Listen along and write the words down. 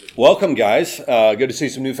Welcome, guys. Good to see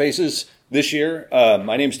some new faces this year.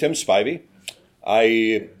 My name's Tim Spivey.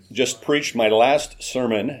 I just preached my last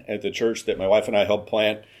sermon at the church that my wife and I helped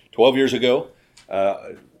plant 12 years ago.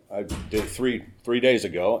 I did three days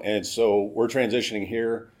ago, and so we're transitioning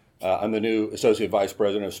here. I'm the new Associate Vice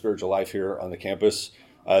President of Spiritual Life here on the campus.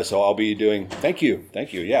 So I'll be doing, thank you.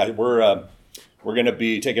 Yeah, we're going to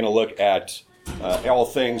be taking a look at all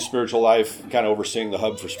things spiritual life, kind of overseeing the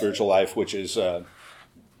hub for spiritual life, which is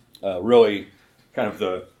really kind of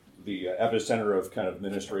the epicenter of kind of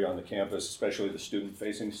ministry on the campus, especially the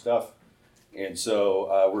student-facing stuff. And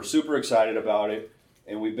so we're super excited about it,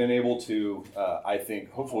 and we've been able to, I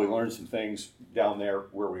think, hopefully learn some things down there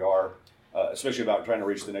where we are, especially about trying to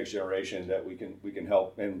reach the next generation that we can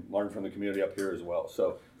help and learn from the community up here as well.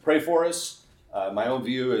 So pray for us. My own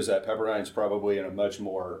view is that Pepperdine's probably in a much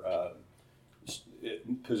more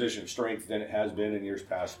position of strength than it has been in years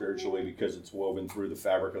past spiritually, because it's woven through the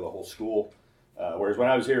fabric of the whole school. Whereas when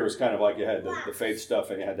I was here, it was kind of like you had the faith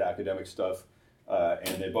stuff and you had the academic stuff,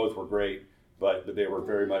 and they both were great, but they were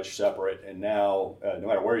very much separate. And now, no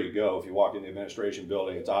matter where you go, if you walk in the administration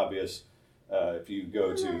building, it's obvious. If you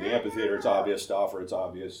go to the amphitheater, it's obvious. Stauffer, it's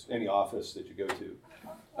obvious. Any office that you go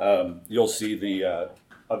to, you'll see a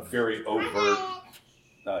very overt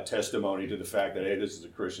testimony to the fact that, hey, this is a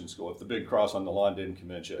Christian school. If the big cross on the lawn didn't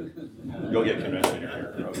convince you, you'll get convinced when you're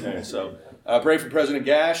here. Okay, so pray for President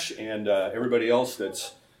Gash and everybody else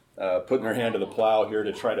that's putting their hand to the plow here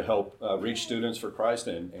to try to help reach students for Christ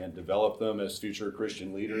and develop them as future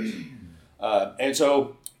Christian leaders. And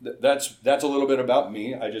so that's a little bit about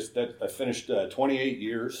me. I finished 28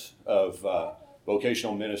 years of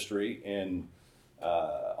vocational ministry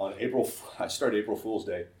I started April Fool's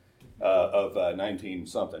Day of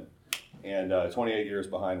 19-something, and 28 years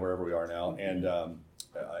behind wherever we are now. And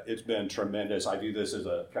it's been tremendous. I view this as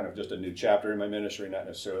a kind of just a new chapter in my ministry, not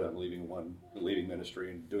necessarily I'm leaving ministry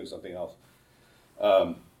and doing something else.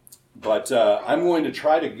 But I'm going to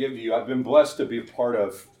try to give you, I've been blessed to be a part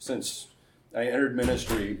of, since I entered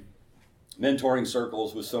ministry, mentoring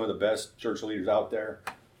circles with some of the best church leaders out there,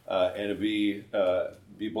 and to be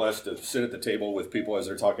blessed to sit at the table with people as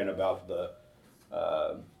they're talking about the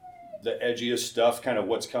edgiest stuff, kind of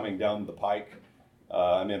what's coming down the pike.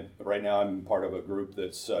 Right now I'm part of a group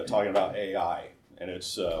that's talking about AI, and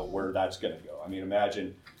it's where that's going to go. I mean,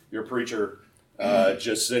 imagine your preacher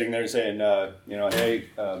just sitting there saying, hey,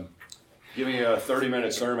 give me a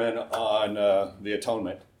 30-minute sermon on the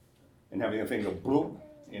atonement, and having the thing go boom,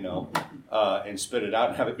 and spit it out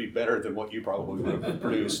and have it be better than what you probably would have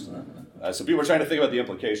produced. So people are trying to think about the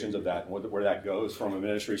implications of that, and where that goes from a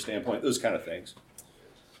ministry standpoint, those kind of things.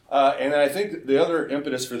 And then I think the other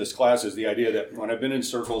impetus for this class is the idea that when I've been in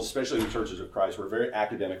circles, especially in churches of Christ, we're a very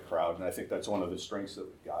academic crowd, and I think that's one of the strengths that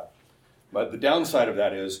we've got. But the downside of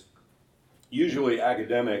that is usually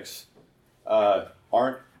academics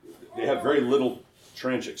they have very little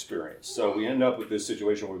trench experience. So we end up with this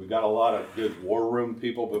situation where we've got a lot of good war room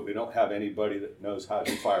people, but we don't have anybody that knows how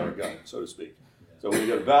to fire a gun, so to speak. So when we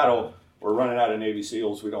go to battle, we're running out of Navy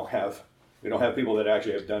SEALs. We don't have people that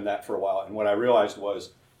actually have done that for a while. And what I realized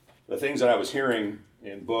was the things that I was hearing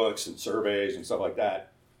in books and surveys and stuff like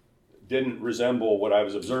that didn't resemble what I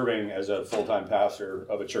was observing as a full-time pastor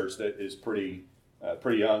of a church that is pretty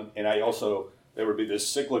young. And there would be this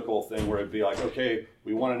cyclical thing where it'd be like, okay,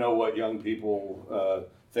 we want to know what young people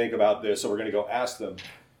think about this, so we're going to go ask them,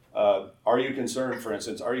 are you concerned, for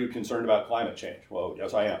instance, are you concerned about climate change? Well,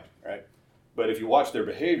 yes, I am, right? But if you watch their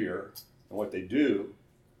behavior and what they do,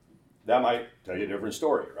 that might tell you a different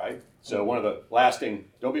story, right? So one of the lasting,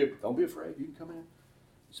 don't be afraid, you can come in,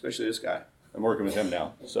 especially this guy. I'm working with him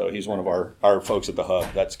now, so he's one of our folks at the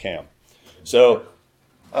hub. That's Cam. So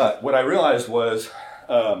what I realized was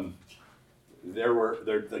the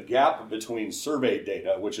gap between survey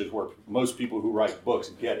data, which is where most people who write books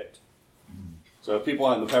get it. So if people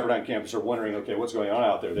on the Pepperdine campus are wondering, okay, what's going on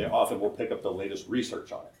out there, they often will pick up the latest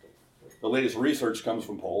research on it. The latest research comes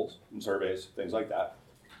from polls and surveys, things like that.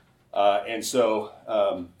 And so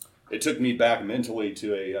it took me back mentally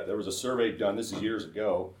to there was a survey done, this is years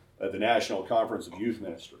ago, at the National Conference of Youth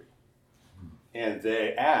Ministry. And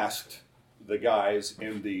they asked the guys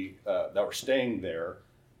that were staying there,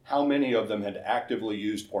 how many of them had actively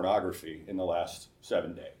used pornography in the last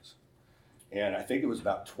 7 days. And I think it was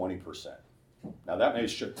about 20%. Now that may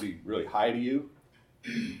be really high to you,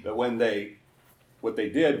 but what they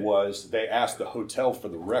did was they asked the hotel for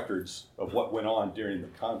the records of what went on during the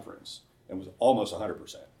conference, and it was almost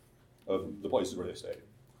 100% of the places where they stayed.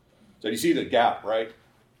 So you see the gap, right?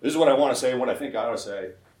 This is what I want to say and what I think I ought to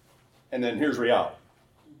say, and then here's reality.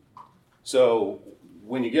 So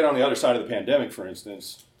when you get on the other side of the pandemic, for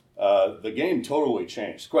instance, the game totally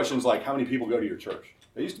changed. Questions like, how many people go to your church?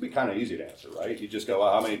 They used to be kind of easy to answer, right? You just go,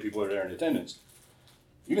 well, how many people are there in attendance?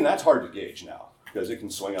 Even that's hard to gauge now because it can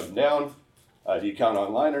swing up and down. Do you count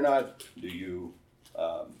online or not? Do you,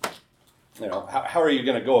 how are you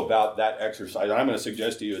going to go about that exercise? And I'm going to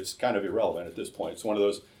suggest to you it's kind of irrelevant at this point. It's one of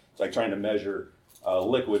those, it's like trying to measure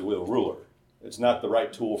liquid with a ruler. It's not the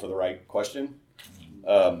right tool for the right question.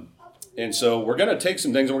 And so we're going to take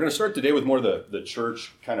some things, and we're going to start today with more of the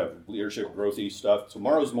church kind of leadership growthy stuff.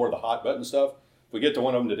 Tomorrow's more of the hot button stuff. If we get to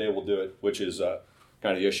one of them today, we'll do it, which is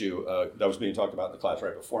kind of the issue that was being talked about in the class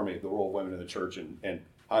right before me, the role of women in the church, and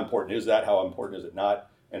how important is that, how important is it not,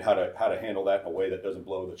 and how to handle that in a way that doesn't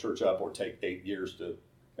blow the church up or take 8 years to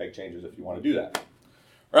make changes if you want to do that.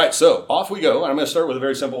 All right, so off we go. And I'm going to start with a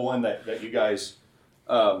very simple one that you guys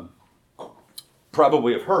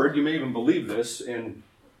probably have heard. You may even believe this. And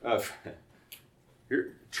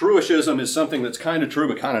Trueishism is something that's kind of true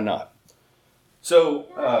but kind of not. So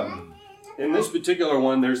in this particular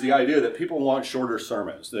one, there's the idea that people want shorter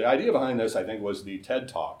sermons. The idea behind this, I think, was the TED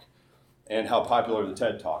Talk and how popular the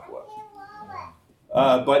TED Talk was.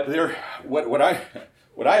 But what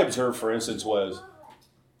I observed, for instance, was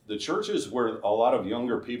the churches where a lot of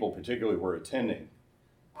younger people particularly were attending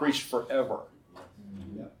preached forever,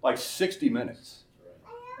 like 60 minutes.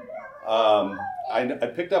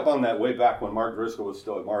 I picked up on that way back when Mark Driscoll was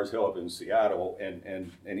still at Mars Hill up in Seattle,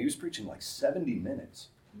 and he was preaching like 70 minutes.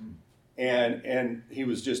 And he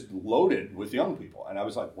was just loaded with young people. And I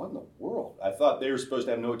was like, what in the world? I thought they were supposed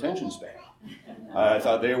to have no attention span. I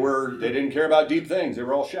thought they didn't care about deep things. They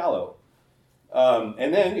were all shallow.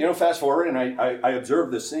 And then, fast forward, and I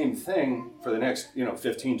observed the same thing for the next,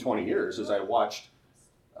 15, 20 years as I watched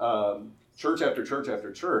church after church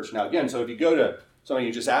after church. Now, again, so if you go to somebody,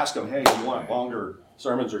 you just ask them, hey, do you want longer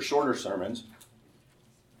sermons or shorter sermons?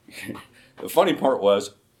 The funny part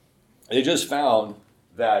was they just found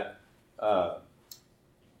that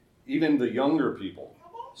even the younger people,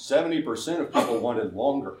 70% of people wanted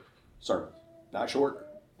longer sermons, not shorter.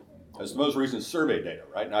 That's the most recent survey data,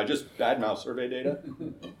 right? Now, I just badmouth survey data.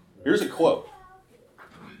 Here's a quote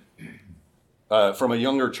from a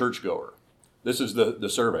younger churchgoer. This is the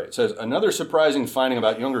survey. It says, another surprising finding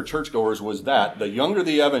about younger churchgoers was that the younger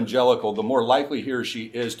the evangelical, the more likely he or she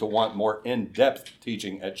is to want more in-depth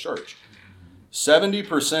teaching at church.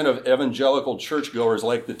 70% of evangelical churchgoers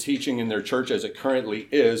like the teaching in their church as it currently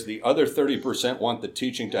is. The other 30% want the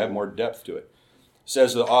teaching to have more depth to it.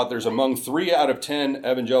 Says the authors, among 3 out of 10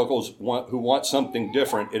 evangelicals who want something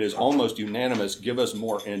different, it is almost unanimous, give us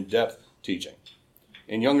more in-depth teaching.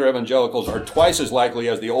 And younger evangelicals are twice as likely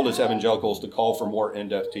as the oldest evangelicals to call for more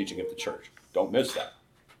in-depth teaching at the church. Don't miss that.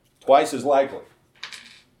 Twice as likely.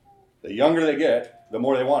 The younger they get, the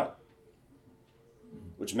more they want it,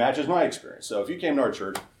 which matches my experience. So if you came to our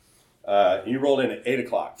church, you rolled in at 8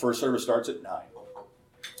 o'clock, first service starts at 9,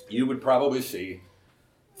 you would probably see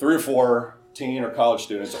 3 or 4 teen or college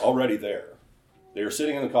students already there. They are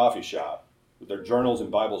sitting in the coffee shop with their journals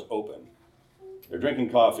and Bibles open. They're drinking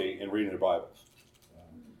coffee and reading their Bibles.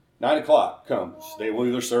 9 o'clock comes. They will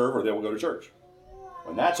either serve or they will go to church.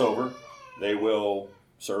 When that's over, they will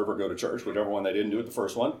serve or go to church, whichever one they didn't do at the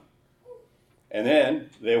first one. And then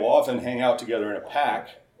they will often hang out together in a pack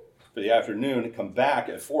for the afternoon and come back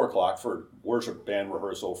at 4 o'clock for worship band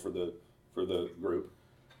rehearsal for the group.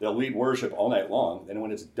 They'll lead worship all night long. And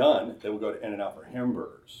when it's done, they will go to In-N-Out for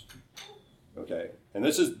hamburgers. Okay? And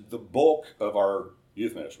this is the bulk of our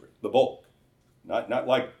youth ministry. The bulk. Not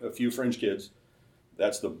like a few fringe kids.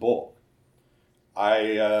 That's the bulk.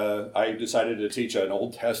 I decided to teach an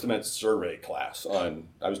Old Testament survey class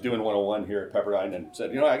I was doing 101 here at Pepperdine and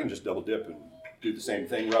said, I can just double dip and do the same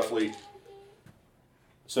thing roughly.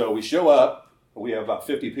 So we show up. We have about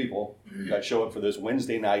 50 people that show up for this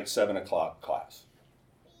Wednesday night, 7 o'clock class.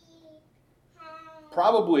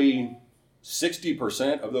 Probably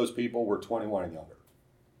 60% of those people were 21 and younger.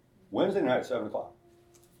 Wednesday night, 7 o'clock.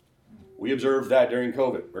 We observed that during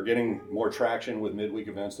COVID. We're getting more traction with midweek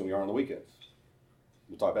events than we are on the weekends.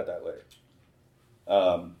 We'll talk about that later.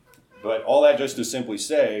 But all that just to simply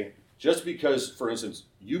say, just because, for instance,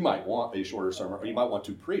 you might want a shorter sermon, or you might want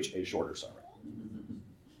to preach a shorter sermon,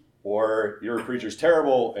 or your preacher's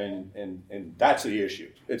terrible, and that's the issue.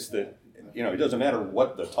 It's that, it doesn't matter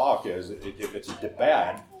what the talk is. If it's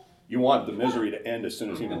bad, you want the misery to end as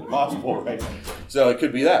soon as humanly possible, right? So it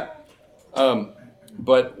could be that.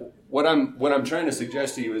 But what I'm trying to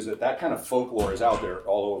suggest to you is that kind of folklore is out there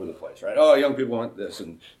all over the place, right? Oh, young people want this,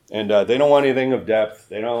 and they don't want anything of depth.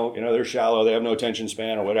 They don't, they're shallow. They have no attention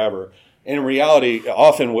span or whatever. And in reality,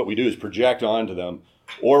 often what we do is project onto them,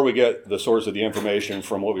 or we get the source of the information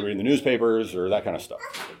from what we read in the newspapers or that kind of stuff.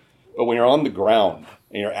 But when you're on the ground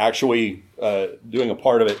and you're actually doing a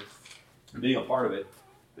part of it, being a part of it,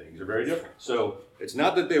 things are very different. So it's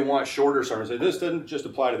not that they want shorter sermons. This doesn't just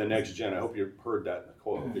apply to the next gen. I hope you've heard that in the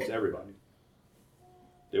quote. It's everybody.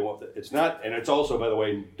 They want that. It's not, and it's also, by the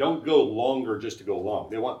way, don't go longer just to go long.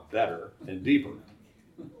 They want better and deeper.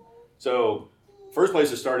 So first place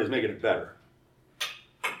to start is making it better.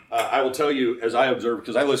 I will tell you, as I observe,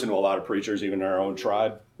 because I listen to a lot of preachers, even in our own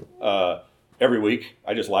tribe, every week.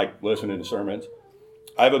 I just like listening to sermons.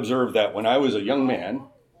 I've observed that when I was a young man,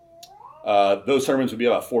 those sermons would be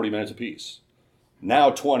about 40 minutes apiece.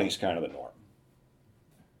 Now 20 is kind of the norm.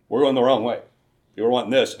 We're going the wrong way. People are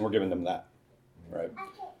wanting this, and we're giving them that. Right?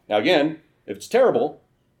 Now again, if it's terrible,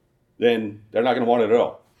 then they're not going to want it at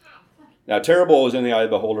all. Now terrible is in the eye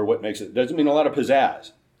of the beholder. What makes it? Doesn't mean a lot of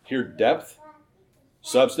pizzazz. Here, depth,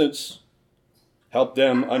 substance, help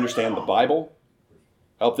them understand the Bible,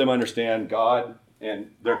 help them understand God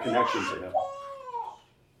and their connection to Him.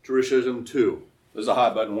 Trueishism 2. This is a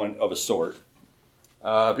hot button one of a sort.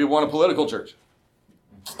 People want a political church.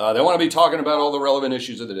 They want to be talking about all the relevant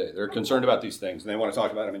issues of the day. They're concerned about these things, and they want to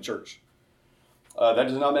talk about them in church. That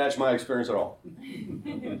does not match my experience at all.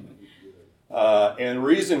 And the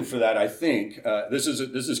reason for that, I think, this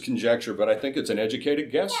is conjecture, but I think it's an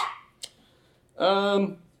educated guess.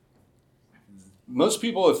 Most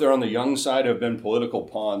people, if they're on the young side, have been political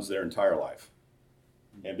pawns their entire life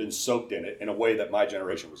and been soaked in it in a way that my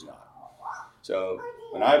generation was not. So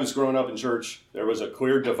when I was growing up in church, there was a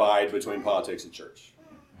clear divide between politics and church.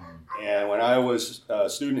 And when I was a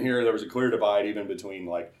student here, there was a clear divide even between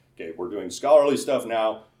okay, we're doing scholarly stuff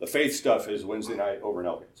now. The faith stuff is Wednesday night over in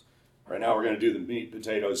Elkins. Right now we're going to do the meat,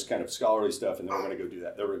 potatoes, kind of scholarly stuff, and then we're going to go do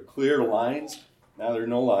that. There were clear lines. Now there are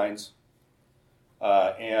no lines.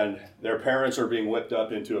 And their parents are being whipped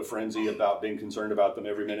up into a frenzy about being concerned about them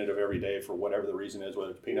every minute of every day for whatever the reason is,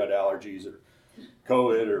 whether it's peanut allergies or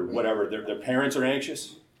COVID or whatever. Their parents are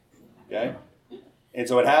anxious. Okay? And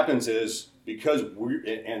so what happens is, because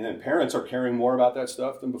and then parents are caring more about that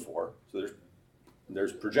stuff than before. So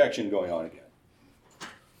there's projection going on again.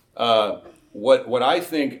 What I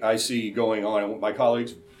think I see going on, and my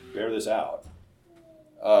colleagues bear this out,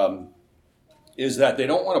 is that they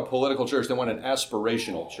don't want a political church, they want an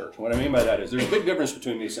aspirational church. What I mean by that is there's a big difference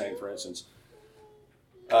between me saying, for instance,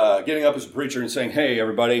 getting up as a preacher and saying, hey,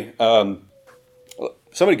 everybody,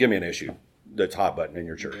 somebody give me an issue that's hot button in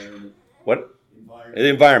your church. What? The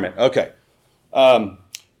environment. Okay.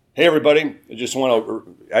 Hey, everybody, I just want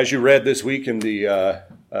to, as you read this week in the,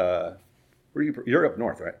 you're up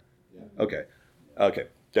north, right? Yeah. Okay,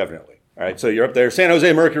 definitely. All right, so you're up there. San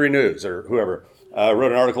Jose Mercury News or whoever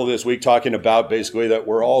wrote an article this week talking about basically that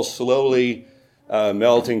we're all slowly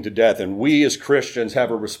melting to death, and we as Christians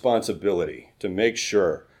have a responsibility to make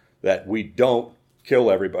sure that we don't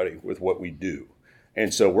kill everybody with what we do.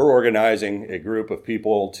 And so we're organizing a group of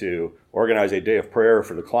people to organize a day of prayer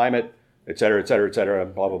for the climate, et cetera,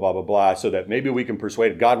 blah, blah, blah, blah, blah, so that maybe we can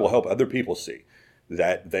persuade God will help other people see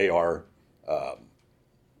that they are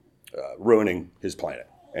ruining His planet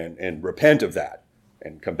and repent of that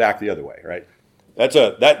and come back the other way, right?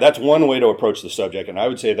 That's one way to approach the subject, and I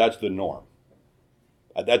would say that's the norm.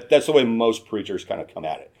 That's the way most preachers kind of come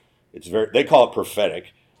at it. They call it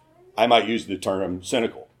prophetic. I might use the term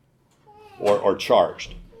cynical or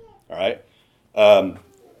charged. All right.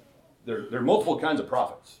 There are multiple kinds of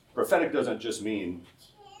prophets. Prophetic doesn't just mean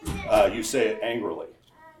you say it angrily.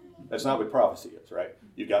 That's not what prophecy is, right?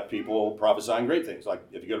 You've got people prophesying great things. Like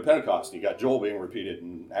if you go to Pentecost, you got Joel being repeated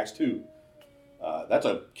in Acts 2. That's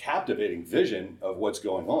a captivating vision of what's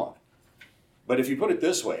going on. But if you put it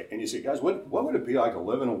this way, and you say, guys, what would it be like to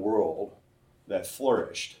live in a world that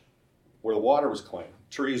flourished, where the water was clean,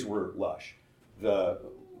 trees were lush,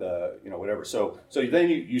 whatever. So then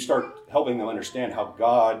you start helping them understand how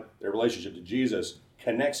God, their relationship to Jesus,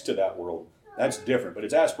 connects to that world. That's different, but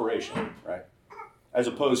it's aspiration, right? As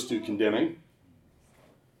opposed to condemning,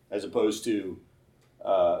 as opposed to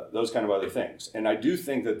those kind of other things. And I do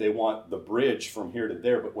think that they want the bridge from here to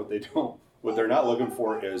there, but what they're not looking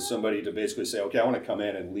for is somebody to basically say, okay, I want to come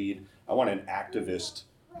in and lead. I want an activist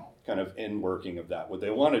kind of in-working of that. What they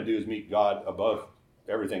want to do is meet God above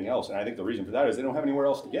everything else. And I think the reason for that is they don't have anywhere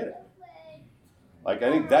else to get it. I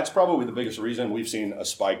think that's probably the biggest reason we've seen a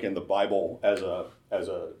spike in the Bible as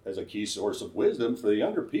a key source of wisdom for the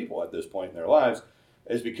younger people at this point in their lives,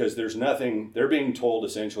 is because there's nothing, they're being told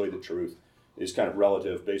essentially the truth is kind of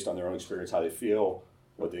relative based on their own experience, how they feel,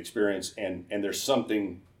 what they experience, and there's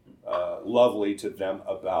something lovely to them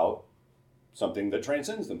about something that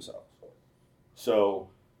transcends themselves. So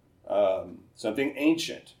something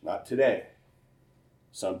ancient, not today.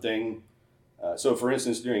 Something So for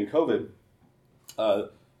instance, during COVID,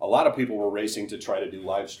 a lot of people were racing to try to do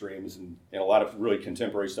live streams and a lot of really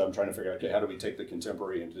contemporary stuff. I'm trying to figure out, okay, how do we take the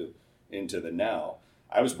contemporary into the now?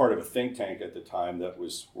 I was part of a think tank at the time that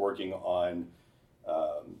was working on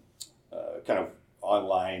kind of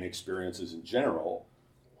online experiences in general.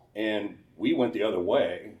 And we went the other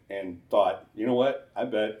way and thought, you know what, I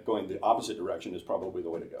bet going the opposite direction is probably the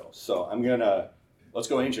way to go. So let's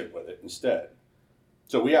go ancient with it instead.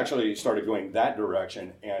 So we actually started going that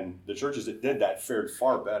direction, and the churches that did that fared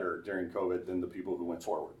far better during COVID than the people who went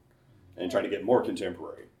forward and tried to get more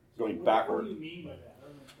contemporary, going backward. What do you mean by that?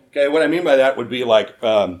 Okay, what I mean by that would be like,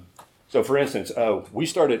 so for instance,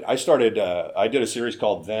 I did a series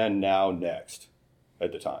called Then, Now, Next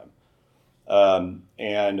at the time.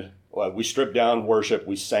 We stripped down worship,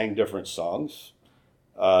 we sang different songs.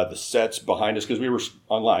 The sets behind us, because we were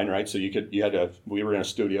online, right? So we were in a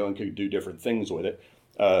studio and could do different things with it.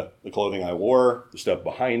 The clothing I wore, the stuff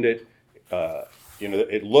behind it,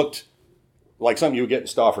 it looked like something you would get in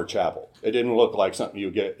Stafford Chapel. It didn't look like something you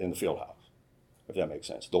would get in the field house, if that makes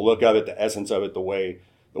sense. The look of it, the essence of it, the way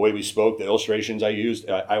we spoke, the illustrations I used,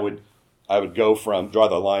 I would draw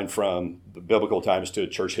the line from the biblical times to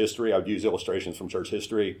church history. I would use illustrations from church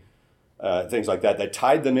history, things like that. That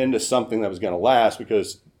tied them into something that was going to last,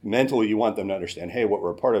 because mentally you want them to understand, hey, what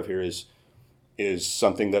we're a part of here is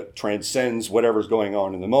something that transcends whatever's going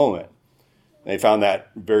on in the moment. They found that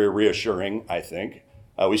very reassuring, I think.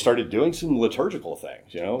 We started doing some liturgical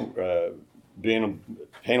things, paying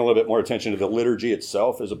a little bit more attention to the liturgy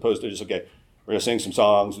itself, as opposed to just, okay, we're going to sing some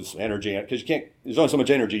songs with some energy, because there's only so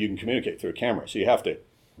much energy you can communicate through a camera, so you have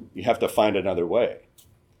to find another way.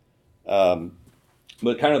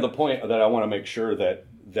 But kind of the point that I want to make sure that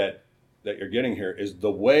you're getting here is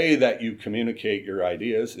the way that you communicate your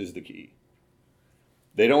ideas is the key.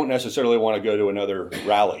 They don't necessarily want to go to another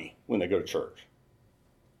rally when they go to church.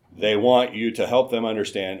 They want you to help them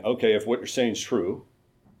understand, okay, if what you're saying is true,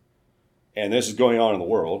 and this is going on in the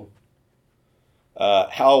world,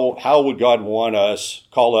 how would God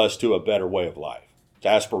call us to a better way of life? It's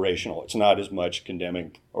aspirational. It's not as much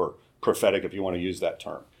condemning or prophetic, if you want to use that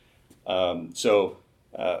term.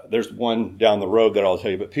 There's one down the road that I'll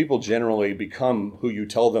tell you, but people generally become who you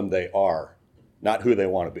tell them they are, not who they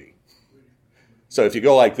want to be. So if you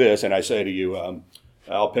go like this, and I say to you,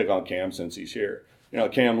 I'll pick on Cam since he's here.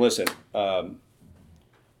 Cam, listen,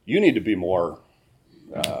 you need to be more,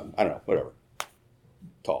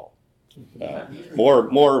 tall,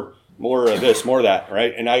 more of this, more of that,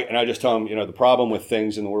 right? And I just tell him, the problem with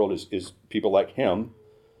things in the world is people like him,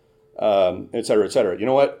 et cetera, et cetera. You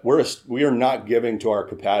know what? We are not giving to our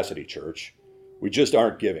capacity, church. We just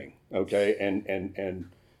aren't giving, okay? And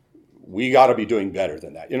we got to be doing better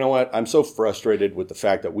than that. You know what? I'm so frustrated with the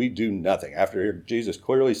fact that we do nothing. After Jesus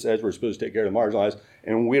clearly says we're supposed to take care of the marginalized,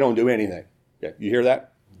 and we don't do anything. Okay, you hear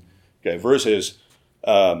that? Okay, versus,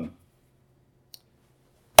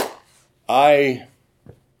 I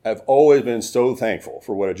have always been so thankful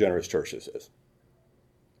for what a generous church this is.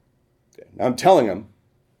 Okay, now I'm telling them,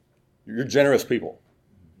 you're generous people,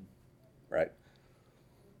 right?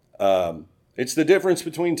 It's the difference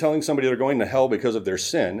between telling somebody they're going to hell because of their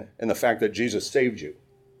sin and the fact that Jesus saved you,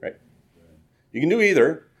 right? You can do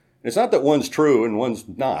either. It's not that one's true and one's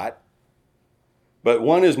not, but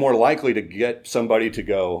one is more likely to get somebody to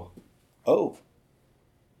go, oh,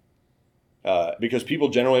 because people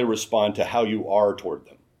generally respond to how you are toward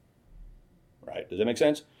them, right? Does that make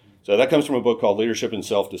sense? So that comes from a book called Leadership and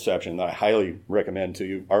Self-Deception that I highly recommend to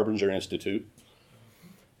you, Harbinger Institute.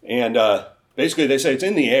 And basically they say it's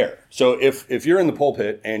in the air. So if you're in the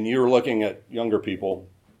pulpit and you're looking at younger people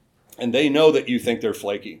and they know that you think they're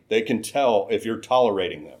flaky, they can tell if you're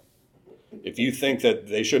tolerating them. If you think that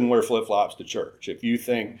they shouldn't wear flip-flops to church, if you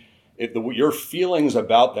think your feelings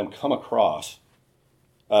about them come across,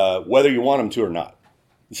 whether you want them to or not,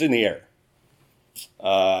 it's in the air.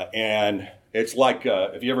 And it's like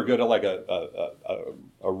if you ever go to like a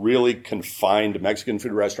really confined Mexican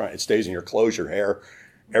food restaurant, it stays in your clothes, your hair,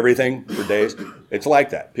 everything for days. It's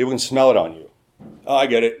like that. People can smell it on you. Oh, I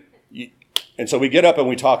get it. And so we get up and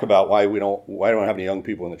we talk about why we don't have any young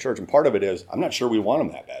people in the church. And part of it is I'm not sure we want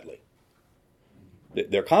them that badly.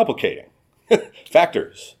 They're complicating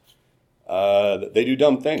factors. They do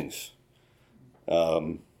dumb things.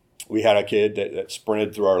 We had a kid that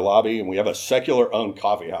sprinted through our lobby, and we have a secular-owned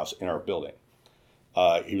coffee house in our building.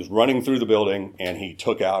 He was running through the building, and he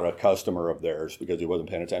took out a customer of theirs because he wasn't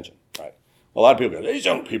paying attention. Right? A lot of people go, these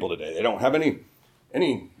young people today, they don't have any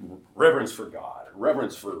reverence for God,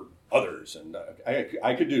 reverence for others, and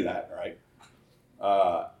I could do that, right?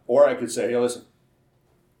 Or I could say, hey, listen,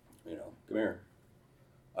 come here.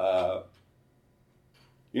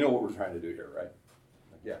 you know what we're trying to do here, right?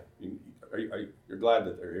 Like, yeah. You're glad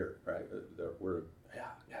that they're here, right?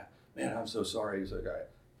 Yeah. Man, I'm so sorry. He's like,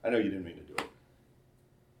 I know you didn't mean to do it.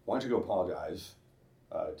 Why don't you go apologize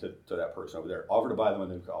to that person over there? Offer to buy them a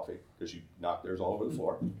new coffee because you knocked theirs all over the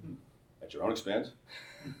floor at your own expense.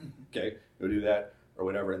 Okay, go do that or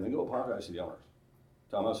whatever, and then go apologize to the owners.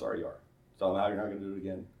 Tell them how sorry you are. Tell them how you're not going to do it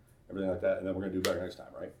again, everything like that, and then we're going to do better next time,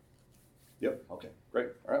 right? Yep. Okay. Great.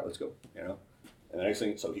 All right. Let's go. You know. And the next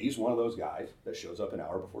thing, so he's one of those guys that shows up an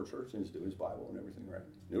hour before church and is doing his Bible and everything, right?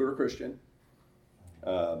 Newer Christian.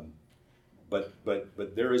 But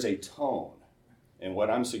there is a tone. And what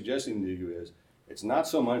I'm suggesting to you is it's not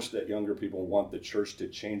so much that younger people want the church to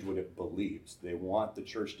change what it believes. They want the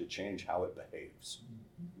church to change how it behaves.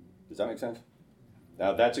 Does that make sense?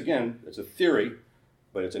 Now that's, again, it's a theory,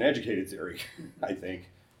 but it's an educated theory, I think.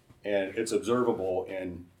 And it's observable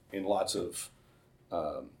in lots of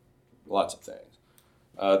things.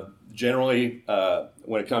 Generally,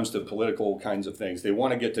 when it comes to political kinds of things, they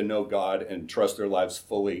want to get to know God and trust their lives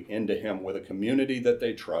fully into Him with a community that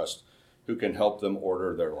they trust who can help them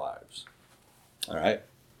order their lives. All right?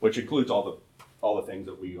 Which includes all the things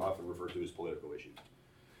that we often refer to as political issues.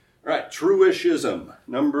 All right, Trueishism,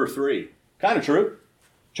 number 3. Kind of true.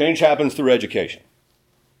 Change happens through education.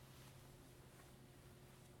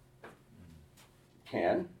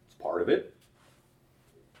 It's part of it.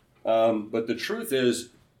 But the truth is,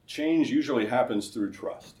 change usually happens through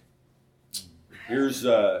trust. Here,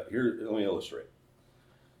 let me illustrate.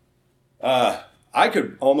 I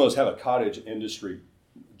could almost have a cottage industry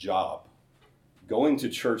job going to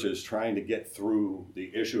churches trying to get through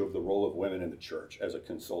the issue of the role of women in the church as a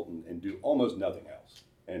consultant and do almost nothing else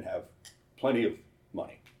and have plenty of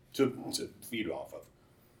money to feed off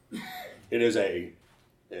of. It is a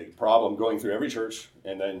problem going through every church,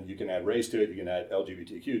 and then you can add race to it, you can add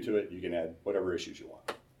LGBTQ to it, you can add whatever issues you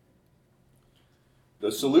want.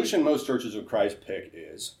 The solution most churches of Christ pick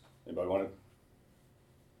is, anybody want to,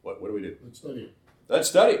 what do we do? Let's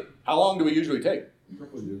study it. How long do we usually take?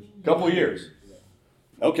 A couple of years.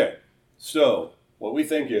 Okay, so what we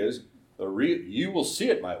think is, you will see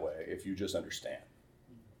it my way if you just understand.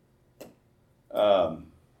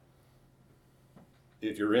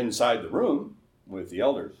 If you're inside the room with the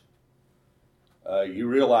elders, you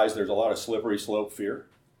realize there's a lot of slippery slope fear.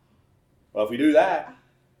 Well, if we do that,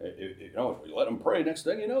 if we let them pray, next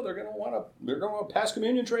thing you know, they're going to want to pass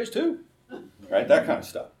communion trays too, right? That kind of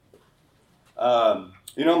stuff.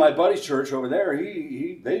 My buddy's church over there,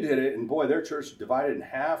 they did it, and boy, their church divided in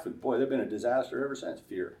half, and boy, they've been a disaster ever since.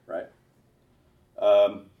 Fear, right?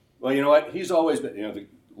 Well, you know what? He's always been,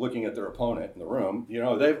 looking at their opponent in the room.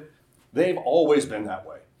 They've always been that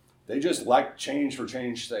way. They just like change for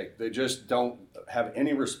change's sake. They just don't have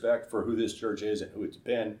any respect for who this church is and who it's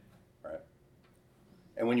been, right?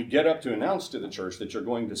 And when you get up to announce to the church that you're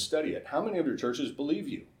going to study it, how many of your churches believe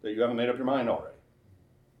you that you haven't made up your mind already?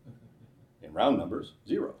 In round numbers,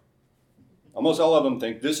 0. Almost all of them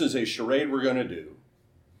think this is a charade we're going to do.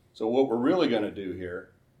 So what we're really going to do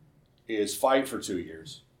here is fight for 2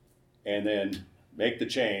 years and then make the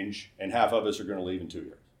change, and half of us are going to leave in 2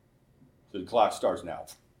 years. So the clock starts now.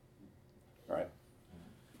 All right.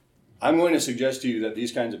 I'm going to suggest to you that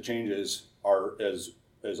these kinds of changes are as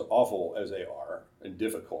awful as they are, and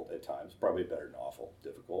difficult at times, probably better than awful,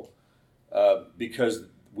 difficult, because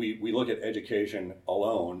we look at education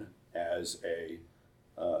alone as a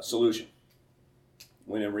solution,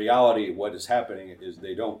 when in reality what is happening is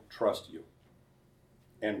they don't trust you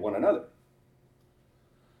and one another.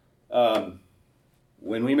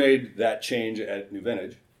 When we made that change at New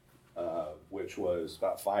Vintage, which was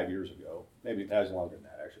about 5 years ago, maybe that was longer than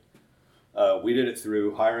that actually, we did it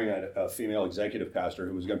through hiring a female executive pastor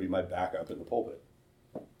who was going to be my backup in the pulpit.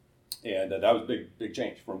 And that was a big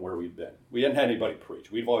change from where we'd been. We hadn't had anybody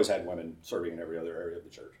preach. We've always had women serving in every other area of the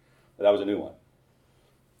church. But that was a new one.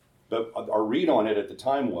 But our read on it at the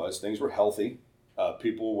time was things were healthy.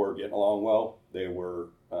 People were getting along well. They were,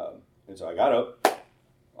 and so I got up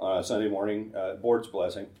on a Sunday morning, board's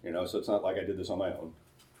blessing, so it's not like I did this on my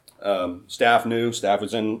own. Staff knew, staff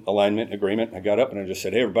was in alignment and agreement. I got up and I just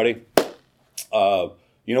said, hey, everybody,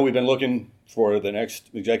 we've been looking for the next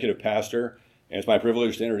executive pastor, and it's my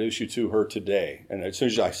privilege to introduce you to her today. And as soon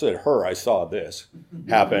as I said her, I saw this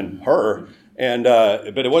happen, her. And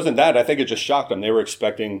but it wasn't that. I think it just shocked them. They were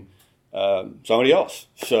expecting somebody else.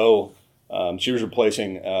 So she was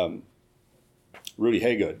replacing Rudy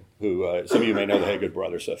Haygood, who some of you may know the Haygood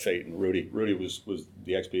brothers, Fate and Rudy. Rudy was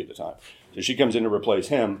the XP at the time. So she comes in to replace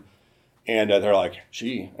him. And they're like,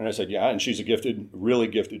 she? And I said, yeah. And she's a really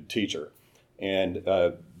gifted teacher. And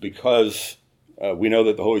because we know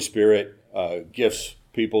that the Holy Spirit gifts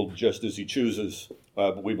people just as he chooses,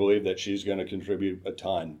 but we believe that she's going to contribute a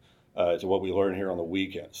ton to what we learn here on the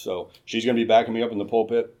weekends. So she's going to be backing me up in the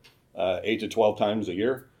pulpit 8 to 12 times a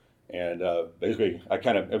year. And basically, it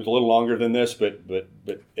was a little longer than this, but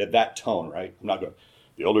at that tone, right? I'm not going,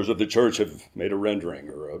 the elders of the church have made a rendering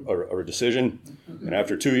or a decision. And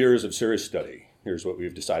after 2 years of serious study, here's what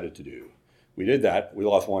we've decided to do. We did that. We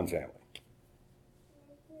lost one family.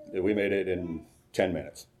 We made it in 10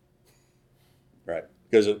 minutes, right?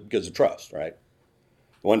 Because of trust, right?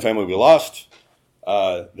 The one family we lost,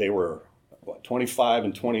 they were 25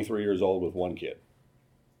 and 23 years old with one kid.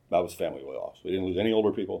 That was the family we lost. We didn't lose any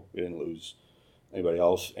older people. We didn't lose anybody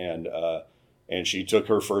else. And she took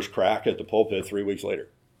her first crack at the pulpit 3 weeks later.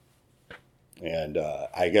 And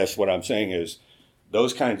I guess what I'm saying is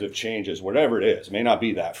those kinds of changes, whatever it is, it may not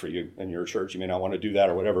be that for you in your church. You may not want to do that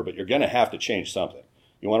or whatever, but you're going to have to change something.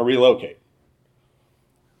 You want to relocate.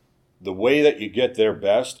 The way that you get there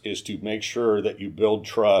best is to make sure that you build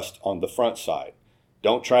trust on the front side.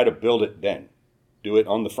 Don't try to build it then. Do it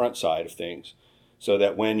on the front side of things so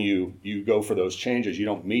that when you go for those changes, you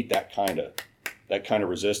don't meet that kind of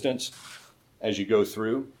resistance as you go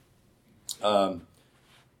through.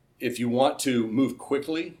 If you want to move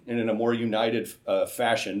quickly and in a more united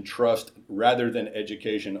fashion, trust rather than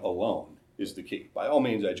education alone is the key. By all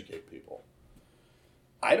means, educate people.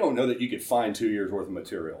 I don't know that you could find 2 years worth of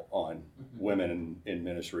material on women in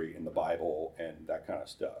ministry in the Bible and that kind of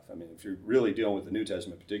stuff. I mean, if you're really dealing with the New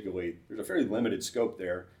Testament particularly, there's a fairly limited scope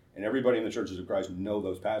there, and everybody in the churches of Christ know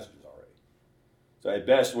those passages already. So at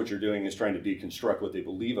best, what you're doing is trying to deconstruct what they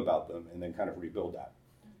believe about them and then kind of rebuild that.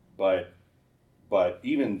 But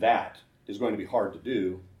even that is going to be hard to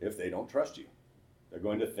do if they don't trust you. They're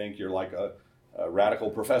going to think you're like a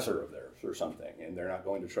radical professor of theirs or something, and they're not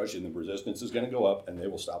going to trust you, and the resistance is going to go up, and they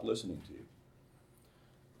will stop listening to you.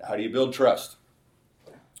 How do you build trust?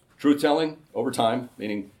 Truth-telling over time,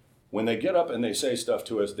 meaning when they get up and they say stuff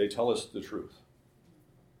to us, they tell us the truth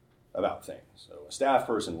about things. So a staff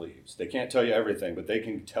person leaves. They can't tell you everything, but they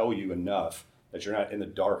can tell you enough that you're not in the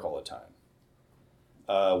dark all the time.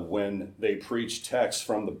 When they preach texts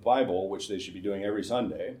from the Bible, which they should be doing every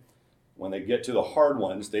Sunday, when they get to the hard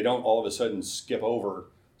ones, they don't all of a sudden skip over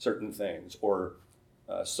certain things or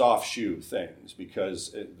soft shoe things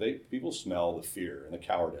because people smell the fear and the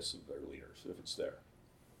cowardice of their leaders if it's there.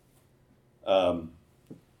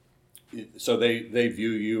 So they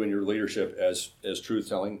view you and your leadership as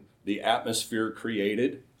truth-telling. The atmosphere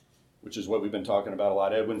created, which is what we've been talking about a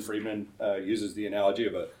lot. Edwin Friedman uses the analogy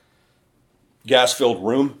of a gas-filled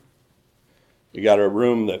room. You got a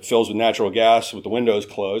room that fills with natural gas with the windows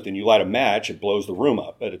closed, and you light a match, it blows the room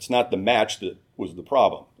up. But it's not the match that was the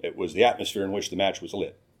problem. It was the atmosphere in which the match was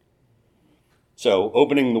lit. So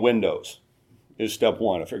opening the windows is step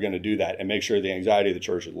one if you're going to do that and make sure the anxiety of the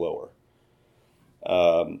church is lower.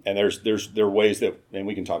 And there are ways that, and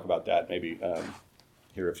we can talk about that maybe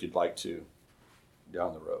here if you'd like to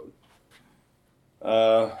down the road.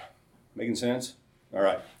 Making sense? All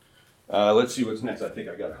right. Let's see what's next. I think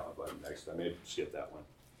I got a hot button next. I may skip that one.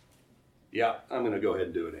 Yeah, I'm going to go ahead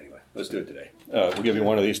and do it anyway. Let's do it today. We'll give you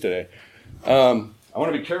one of these today. I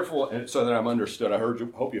want to be careful so that I'm understood.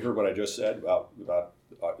 Hope you heard what I just said about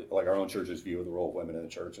like our own church's view of the role of women in the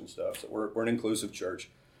church and stuff. So we're an inclusive church.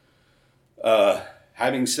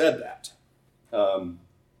 Having said that,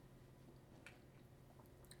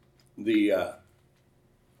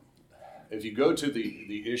 if you go to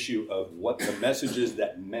the issue of what the messages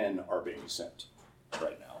that men are being sent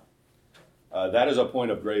right now, that is a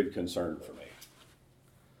point of grave concern for me.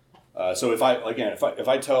 So if I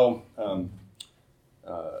tell,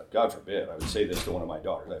 God forbid, I would say this to one of my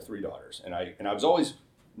daughters. I have 3 daughters, and I was always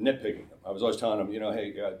nitpicking them. I was always telling them,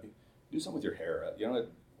 hey, do something with your hair. Why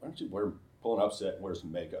don't you pull an upset and wear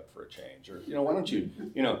some makeup for a change, or why don't you,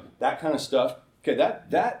 that kind of stuff. Okay,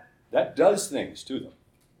 that does things to them,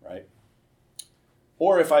 right?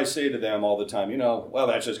 Or if I say to them all the time, well,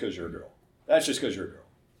 that's just because you're a girl. That's just because you're a girl.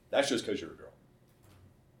 That's just because you're a girl.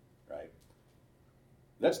 Right?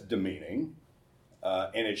 That's demeaning.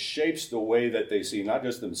 And it shapes the way that they see not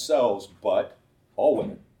just themselves, but all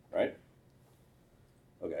women. Right?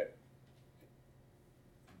 Okay.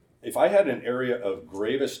 If I had an area of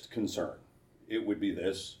gravest concern, it would be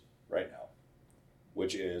this right now,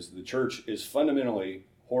 which is the church is fundamentally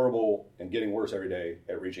horrible and getting worse every day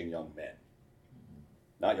at reaching young men.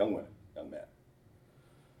 Not young women, young men.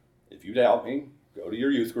 If you doubt me, go to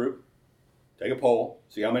your youth group, take a poll,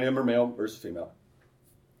 see how many of them are male versus female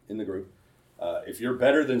in the group. If you're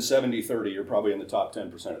better than 70-30, you're probably in the top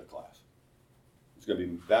 10% of the class. It's going to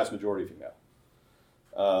be vast majority female.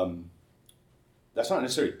 That's not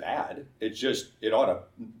necessarily bad. It ought to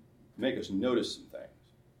make us notice some things.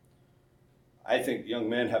 I think young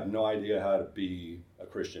men have no idea how to be a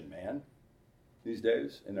Christian man these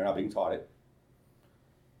days, and they're not being taught it.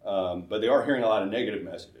 But they are hearing a lot of negative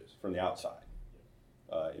messages from the outside,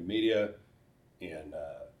 in media, in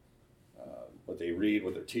what they read,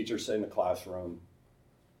 what their teachers say in the classroom.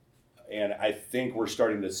 And I think we're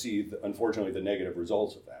starting to see, unfortunately, the negative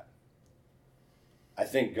results of that. I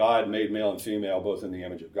think God made male and female both in the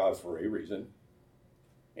image of God for a reason.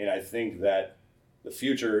 And I think that the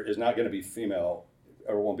future is not going to be female,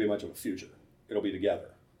 or won't be much of a future. It'll be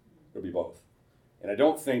together. It'll be both. And I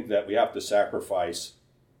don't think that we have to sacrifice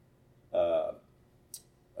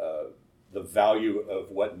the value of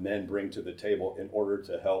what men bring to the table in order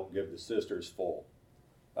to help give the sisters full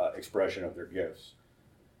expression of their gifts.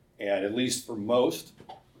 And at least for most,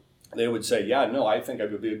 they would say, yeah, no, I think it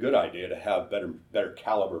would be a good idea to have better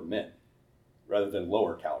caliber men rather than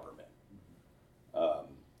lower caliber men.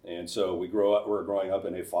 And so we're growing up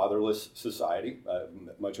in a fatherless society.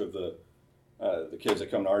 Much of the kids that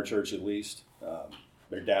come to our church, at least,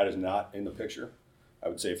 their dad is not in the picture. I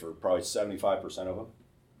would say for probably 75% of them.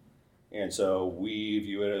 And so we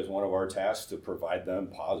view it as one of our tasks to provide them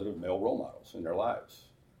positive male role models in their lives.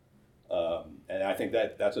 And I think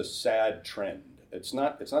that's a sad trend. It's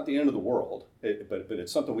not the end of the world, but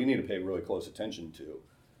it's something we need to pay really close attention to,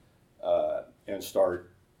 and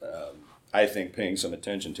start, I think, paying some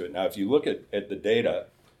attention to it. Now, if you look at the data,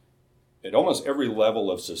 at almost every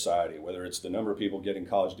level of society, whether it's the number of people getting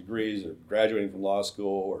college degrees or graduating from law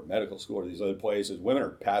school or medical school or these other places, women are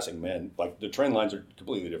passing men. Like, the trend lines are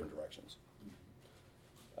completely different directions.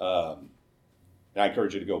 And I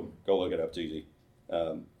encourage you to go look it up. It's easy.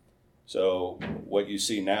 So what you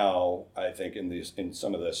see now, I think, in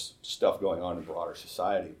some of this stuff going on in broader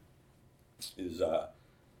society is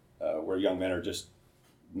where young men are just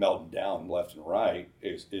melting down left and right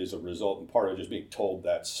is a result in part of just being told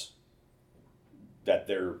that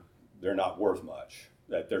they're not worth much,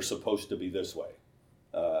 that they're supposed to be this way.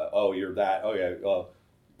 Oh, you're that. Oh, yeah. Well,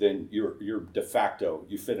 then you're de facto,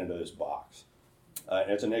 you fit into this box.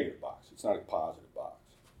 And it's a negative box. It's not a positive box.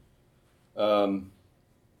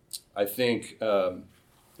 I think,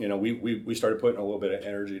 we started putting a little bit of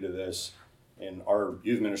energy to this, and our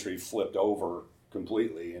youth ministry flipped over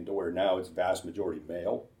completely into where now it's vast majority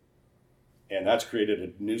male. And that's created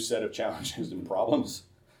a new set of challenges and problems.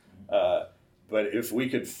 But if we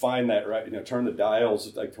could find that right, turn the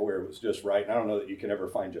dials like to where it was just right, and I don't know that you can ever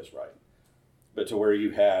find just right, but to where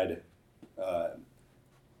you had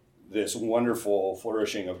this wonderful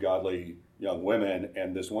flourishing of godly young women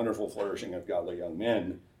and this wonderful flourishing of godly young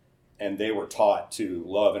men, and they were taught to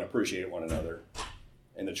love and appreciate one another.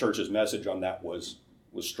 And the church's message on that was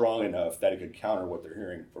strong enough that it could counter what they're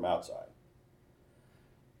hearing from outside.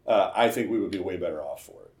 I think we would be way better off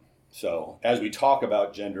for it. So as we talk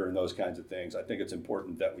about gender and those kinds of things, I think it's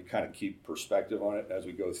important that we kind of keep perspective on it as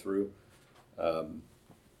we go through.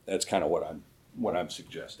 That's kind of what I'm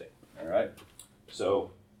suggesting. All right.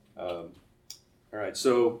 So,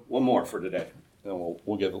 So one more for today, and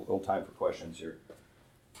we'll give a little time for questions here.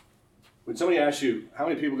 When somebody asks you how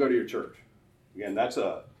many people go to your church, again, that's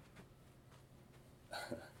a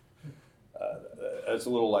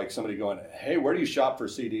little like somebody going, "Hey, where do you shop for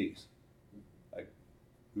CDs?" Like,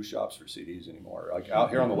 who shops for CDs anymore? Like out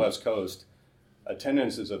here on the West Coast,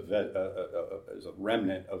 attendance is a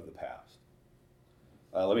remnant of the past.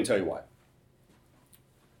 Let me tell you why.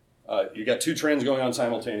 You got two trends going on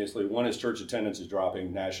simultaneously. One is church attendance is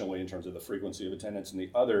dropping nationally in terms of the frequency of attendance, and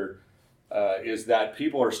the other is that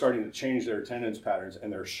people are starting to change their attendance patterns,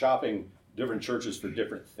 and they're shopping different churches for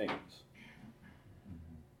different things.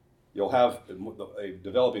 You'll have a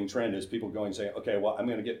developing trend is people going saying, okay, well, I'm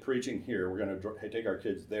going to get preaching here. We're going to take our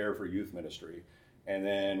kids there for youth ministry, and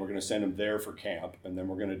then we're going to send them there for camp, and then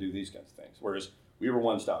we're going to do these kinds of things. Whereas we were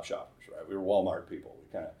one-stop shoppers, right? We were Walmart people.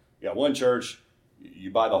 You got one church,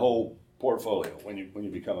 you buy the whole portfolio when you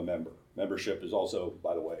become a member. Membership is also,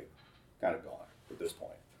 by the way, kind of gone at this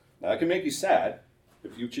point. Now, it can make you sad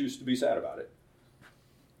if you choose to be sad about it.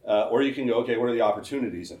 Or you can go, okay, what are the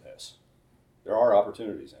opportunities in this? There are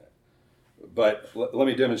opportunities in it. But let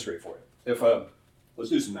me demonstrate for you. Let's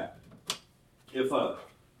do some math.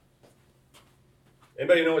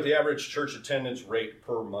 Anybody know what the average church attendance rate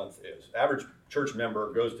per month is? Average church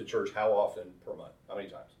member goes to church how often per month? How many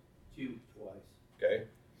times? 2, twice. Okay.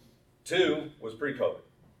 2 was pre-COVID.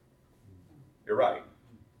 You're right.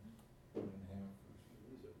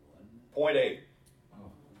 0.8.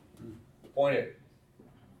 0.8.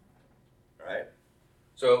 All right.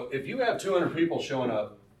 So if you have 200 people showing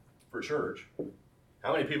up for church,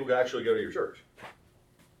 how many people actually go to your church?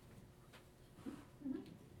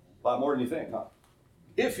 lot more than you think, huh?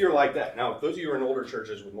 If you're like that. Now, if those of you who are in older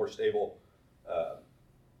churches with more stable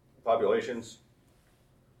populations,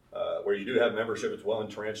 where you do have membership, it's well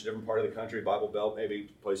entrenched, different part of the country, Bible Belt, maybe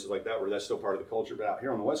places like that where that's still part of the culture, but out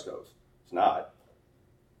here on the West Coast, it's not.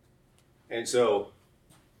 And so,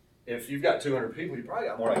 if you've got 200 people, you probably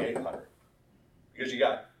got more like 800, because you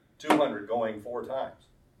got 200 going 4 times,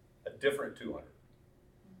 a different 200.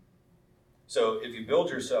 So if you build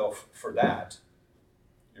yourself for that,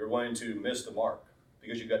 you're going to miss the mark,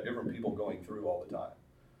 because you've got different people going through all the time.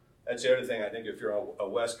 That's the other thing. I think if you're a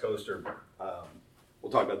West Coaster,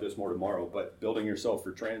 we'll talk about this more tomorrow, but building yourself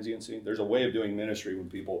for transiency, there's a way of doing ministry when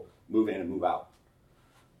people move in and move out.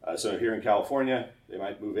 So here in California, they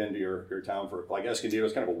might move into your town for, like Escondido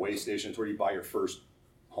is kind of a way station. It's where you buy your first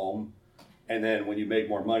home. And then when you make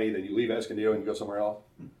more money, then you leave Escondido and you go somewhere else.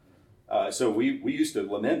 So we used to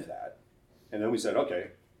lament that. And then we said, okay,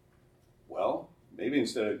 well, maybe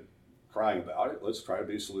instead of crying about it, let's try to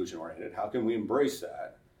be solution oriented. How can we embrace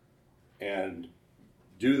that and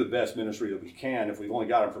do the best ministry that we can if we've only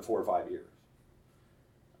got them for 4 or 5 years?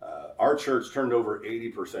 Our church turned over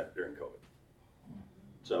 80% during COVID.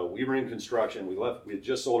 So we were in construction. We had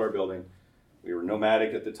just sold our building. We were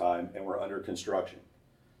nomadic at the time, and we're under construction.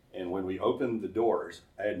 And when we opened the doors,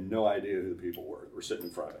 I had no idea who the people were that were sitting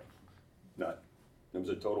in front of me. None. It was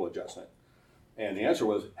a total adjustment. And the answer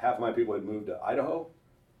was half my people had moved to Idaho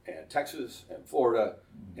and Texas and Florida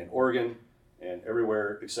and Oregon and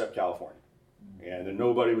everywhere except California. And then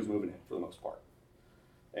nobody was moving in for the most part.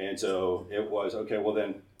 And so it was, okay, well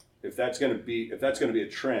then, if that's going to be a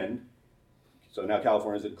trend, so now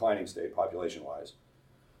California is a declining state population-wise.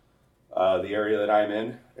 The area that I'm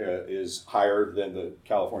in is higher than the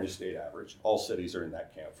California state average. All cities are in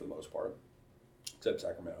that camp for the most part, except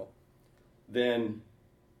Sacramento. Then,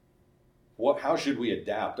 how should we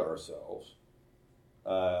adapt ourselves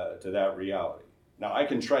to that reality? Now, I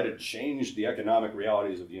can try to change the economic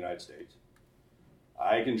realities of the United States.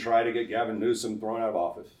 I can try to get Gavin Newsom thrown out of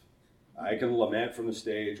office. I can lament from the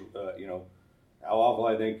stage, how awful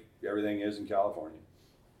I think everything is in California.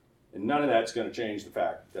 And none of that's going to change the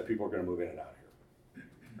fact that people are going to move in and out of here,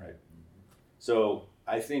 right? So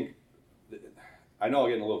I think, I know I'll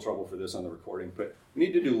get in a little trouble for this on the recording, but we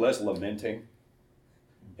need to do less lamenting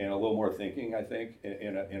and a little more thinking, I think,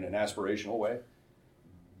 in an aspirational way.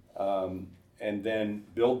 And then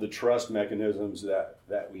build the trust mechanisms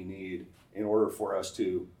that we need in order for us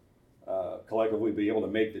to collectively be able to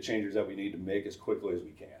make the changes that we need to make as quickly as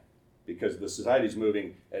we can. Because the society's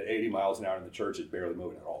moving at 80 miles an hour and the church is barely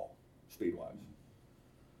moving at all, speed-wise.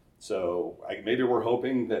 So maybe we're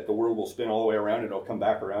hoping that the world will spin all the way around and it'll come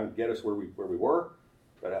back around and get us where we were,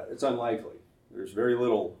 but it's unlikely. There's very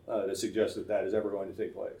little to suggest that is ever going to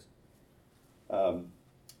take place.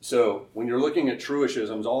 So when you're looking at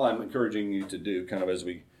Trueishisms, all I'm encouraging you to do, kind of as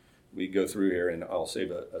we go through here, and I'll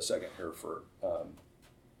save a second here for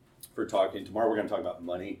talking. Tomorrow we're going to talk about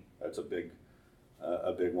money. That's a big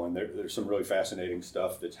one. There's some really fascinating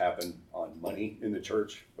stuff that's happened on money in the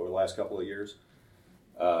church over the last couple of years.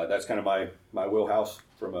 That's kind of my wheelhouse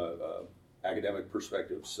from a academic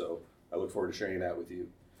perspective. So I look forward to sharing that with you.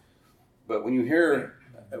 But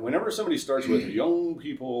whenever somebody starts with young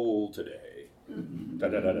people today,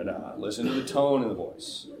 listen to the tone in the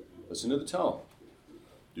voice. Listen to the tone.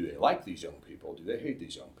 Do they like these young people? Do they hate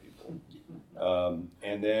these young people?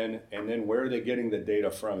 And then where are they getting the data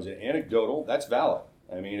from? Is it anecdotal? That's valid.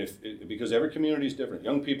 I mean, because every community is different.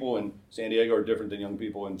 Young people in San Diego are different than young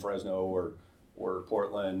people in Fresno or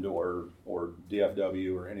Portland or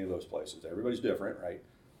DFW or any of those places. Everybody's different, right?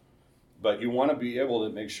 But you want to be able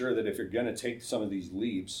to make sure that if you're going to take some of these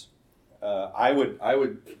leaps,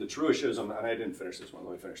 the Trueishism, and I didn't finish this one,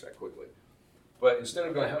 let me finish that quickly. But instead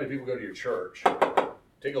of going, how many people go to your church,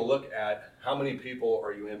 take a look at how many people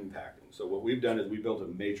are you impacting. So what we've done is we built a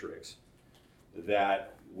matrix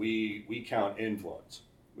that we count influence.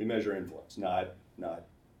 We measure influence, not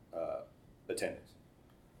attendance.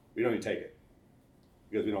 We don't even take it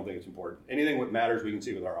because we don't think it's important. Anything that matters we can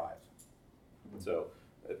see with our eyes. So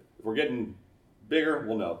if we're getting bigger,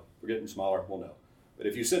 we'll know. If we're getting smaller, we'll know. But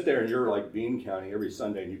if you sit there and you're like bean counting every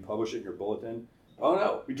Sunday and you publish it in your bulletin, oh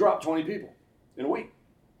no, we dropped 20 people in a week.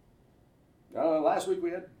 Last week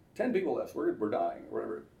we had 10 people left. We're dying or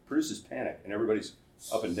whatever. It produces panic and everybody's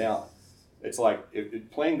up and down. It's like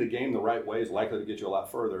playing the game the right way is likely to get you a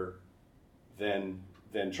lot further than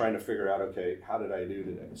trying to figure out, okay, how did I do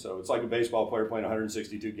today? So it's like a baseball player playing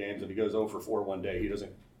 162 games. If he goes 0 for 4 one day,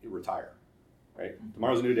 he retire, right?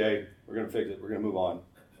 Tomorrow's a new day. We're going to fix it. We're going to move on.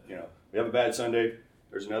 We have a bad Sunday.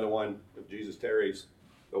 There's another one. If Jesus tarries,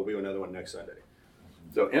 there'll be another one next Sunday.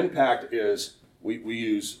 So impact is we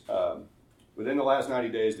use, within the last 90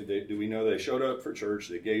 days, do we know they showed up for church,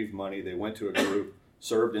 they gave money, they went to a group,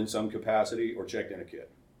 served in some capacity, or checked in a kid?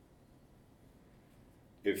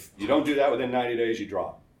 If you don't do that within 90 days, you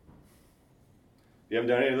drop. If you haven't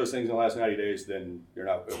done any of those things in the last 90 days, then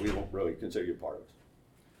we won't really consider you part of it.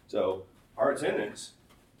 So our attendance,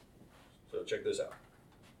 so check this out,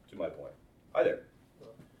 to my point. Hi there.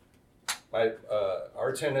 Our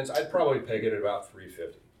attendance, I'd probably peg it at about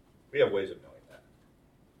 350. We have ways of knowing that.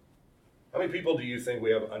 How many people do you think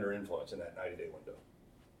we have under influence in that 90-day window?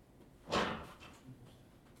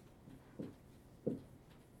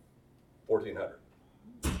 1,400.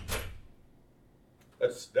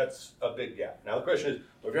 That's a big gap. Now the question is,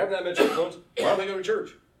 well, if you're having that much influence, why don't they go to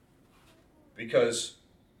church? Because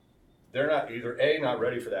they're not either A, not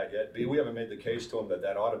ready for that yet, B, we haven't made the case to them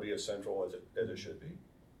that ought to be as central as it should be.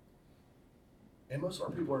 And most of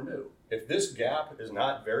our people are new. If this gap is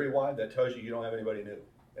not very wide, that tells you don't have anybody new,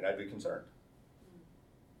 and I'd be concerned.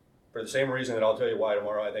 For the same reason that I'll tell you why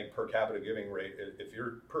tomorrow, I think per capita giving rate, if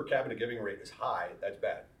your per capita giving rate is high, that's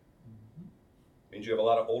bad. It means you have a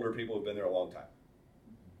lot of older people who've been there a long time.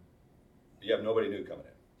 You have nobody new coming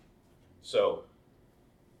in. So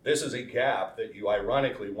this is a gap that you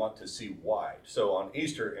ironically want to see wide. So on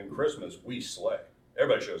Easter and Christmas, we slay.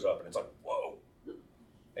 Everybody shows up and it's like, whoa.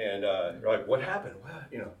 And you're like, what happened?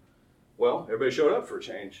 Well, everybody showed up for a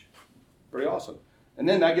change. Pretty awesome. And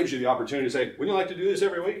then that gives you the opportunity to say, wouldn't you like to do this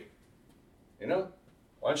every week?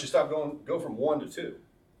 Why don't you go from 1 to 2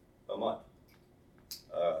 a month?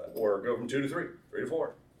 Or go from 2 to 3, 3 to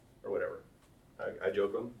 4, or whatever. I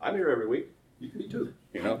joke with them, I'm here every week. You can be too,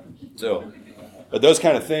 So, but those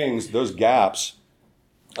kind of things, those gaps,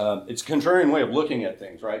 it's a contrarian way of looking at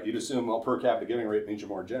things, right? You'd assume, well, per capita giving rate means you're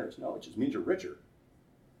more generous. No, it just means you're richer.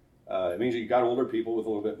 It means that you got older people with a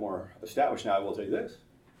little bit more established. Now, I will tell you this.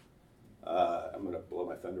 I'm going to blow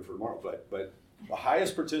my thunder for tomorrow, but the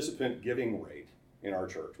highest participant giving rate in our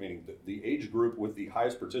church, meaning the age group with the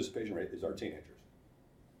highest participation rate, is our teenagers.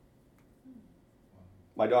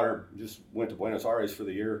 My daughter just went to Buenos Aires for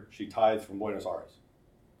the year. She tithed from Buenos Aires.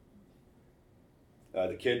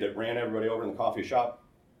 The kid that ran everybody over in the coffee shop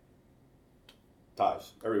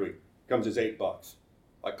tithes every week. Comes as $8,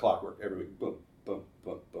 like clockwork every week. Boom, boom,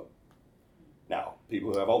 boom, boom. Now,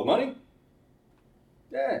 people who have all the money,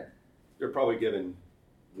 they're probably given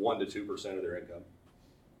 1 to 2% of their income,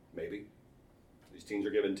 maybe. These teens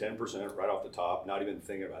are given 10% right off the top, not even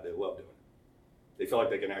thinking about it. They love doing it. They feel like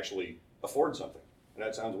they can actually afford something. And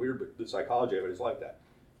that sounds weird, but the psychology of it is like that.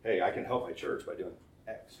 Hey, I can help my church by doing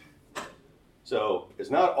X. So it's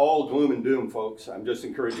not all gloom and doom, folks. I'm just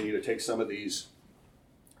encouraging you to take some of these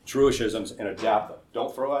truishisms and adapt them.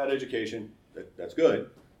 Don't throw out education. That's good.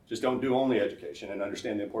 Just don't do only education, and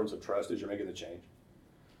understand the importance of trust as you're making the change.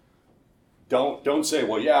 Don't say,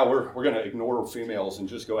 well, yeah, we're going to ignore females and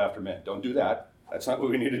just go after men. Don't do that. That's not what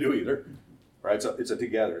we need to do either. Right? It's a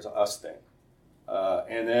together. It's an us thing.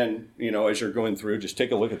 And then, as you're going through, just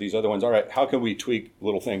take a look at these other ones. All right, how can we tweak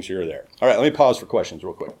little things here or there? All right, let me pause for questions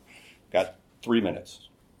real quick. Got 3 minutes.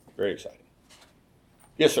 Very exciting.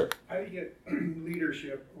 Yes, sir. How do you get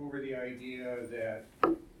leadership over the idea that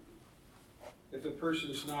if the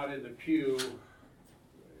person's not in the pew,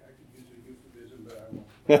 I could use a euphemism, but I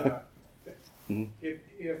won't.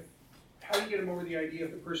 How do you get them over the idea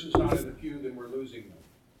if the person's not in the pew, then we're losing them?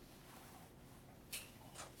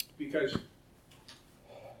 Because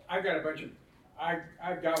I've got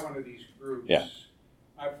I've got one of these groups. Yeah.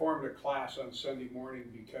 I formed a class on Sunday morning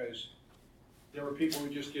because there were people who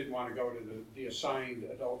just didn't want to go to the assigned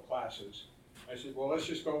adult classes. I said, well, let's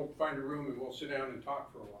just go find a room and we'll sit down and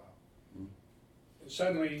talk for a while. Mm-hmm. And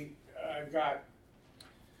suddenly I've got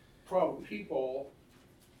 12 people.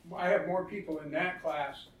 I have more people in that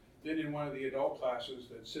class than in one of the adult classes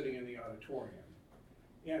that's sitting in the auditorium.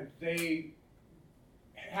 And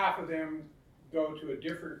half of them go to a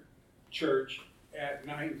different church at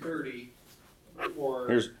 9:30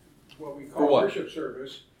 for what we call worship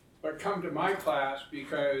service, but come to my class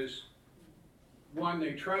because 1,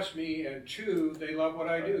 they trust me, and 2, they love what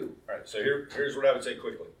I do. All right, so here's what I would say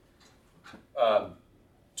quickly.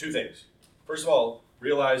 2 things. First of all,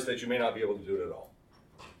 realize that you may not be able to do it at all.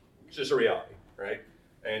 It's just a reality, right?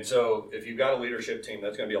 And so if you've got a leadership team,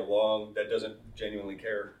 that's going to be that doesn't genuinely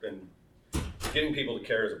care, and getting people to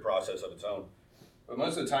care is a process of its own. But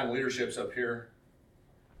most of the time, leadership's up here,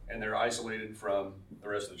 and they're isolated from the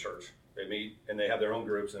rest of the church. They meet, and they have their own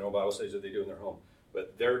groups, and Bible studies that they do in their home.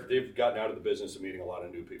 But they've gotten out of the business of meeting a lot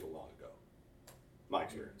of new people long ago, my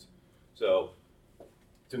experience. So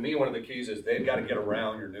to me, one of the keys is they've got to get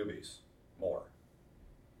around your newbies more.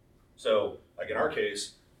 So like in our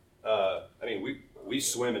case, I mean, we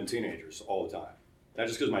swim in teenagers all the time. Not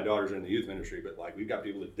just because my daughter's in the youth ministry, but like we've got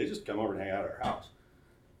people that they just come over and hang out at our house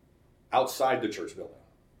outside the church building.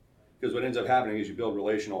 Because what ends up happening is you build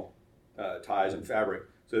relational ties and fabric.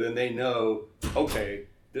 So then they know, okay,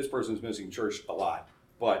 this person's missing church a lot,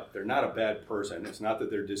 but they're not a bad person. It's not that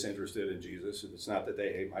they're disinterested in Jesus. It's not that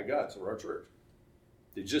they hate my guts or our church.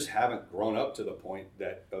 They just haven't grown up to the point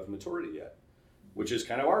of maturity yet, which is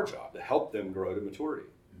kind of our job, to help them grow to maturity.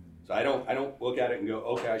 So I don't look at it and go,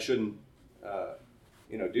 okay, I shouldn't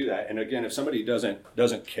do that. And again, if somebody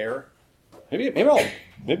doesn't care, maybe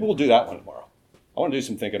we'll do that one tomorrow. I want to do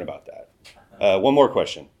some thinking about that. One more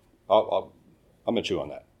question. I'm gonna chew on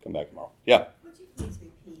that. Come back tomorrow. Yeah. Would you please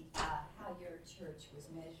repeat how your church was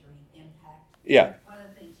measuring impact? Yeah. One of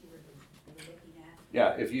the things you were looking at.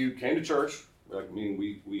 Yeah. If you came to church,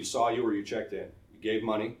 we saw you or you checked in, you gave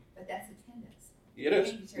money. But that's attendance. It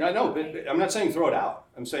is. No, but I'm not saying throw it out.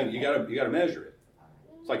 I'm saying you gotta measure it.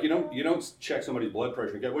 It's like you don't check somebody's blood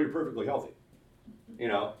pressure and go, well, you're perfectly healthy.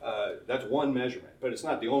 That's one measurement, but it's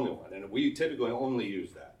not the only one. And we typically only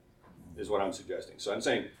use that, is what I'm suggesting. So I'm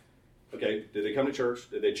saying, okay, did they come to church?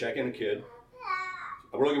 Did they check in a kid?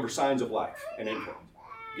 We're looking for signs of life and influence.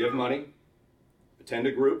 Give money, attend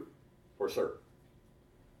a group, or serve.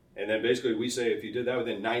 And then basically we say if you did that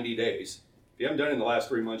within 90 days, if you haven't done it in the last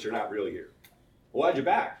 3 months, you're not really here. We'll add you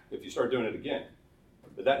back if you start doing it again.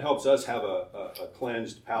 But that helps us have a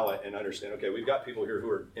cleansed palate and understand, okay, we've got people here who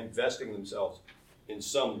are investing themselves in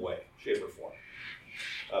some way, shape, or form.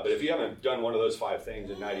 But if you haven't done one of those 5 things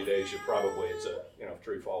in 90 days, it's a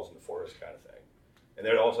tree falls in the forest kind of thing. And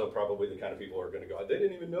they're also probably the kind of people who are going to go, they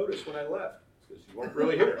didn't even notice when I left because you weren't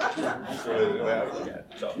really here. That's really the way I look at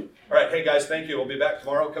it. So, all right, hey guys, thank you. We'll be back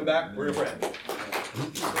tomorrow. Come back. We're your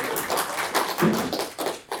friends.